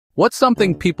What's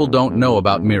something people don't know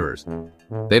about mirrors?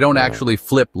 They don't actually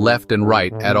flip left and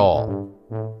right at all.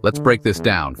 Let's break this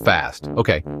down fast.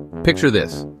 Okay, picture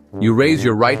this. You raise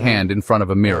your right hand in front of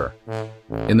a mirror.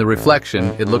 In the reflection,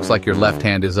 it looks like your left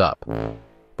hand is up.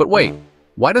 But wait,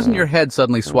 why doesn't your head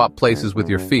suddenly swap places with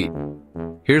your feet?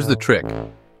 Here's the trick.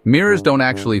 Mirrors don't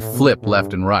actually flip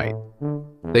left and right.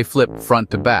 They flip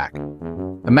front to back.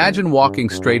 Imagine walking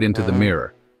straight into the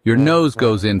mirror. Your nose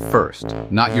goes in first,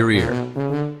 not your ear.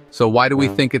 So why do we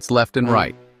think it's left and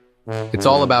right? It's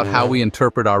all about how we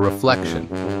interpret our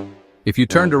reflection. If you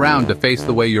turned around to face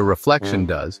the way your reflection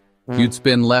does, you'd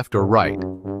spin left or right,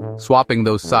 swapping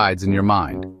those sides in your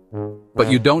mind. But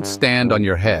you don't stand on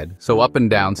your head, so up and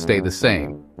down stay the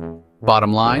same.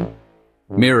 Bottom line?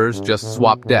 Mirrors just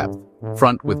swap depth,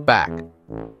 front with back.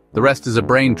 The rest is a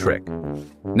brain trick.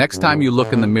 Next time you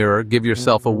look in the mirror, give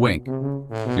yourself a wink.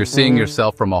 You're seeing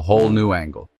yourself from a whole new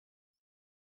angle.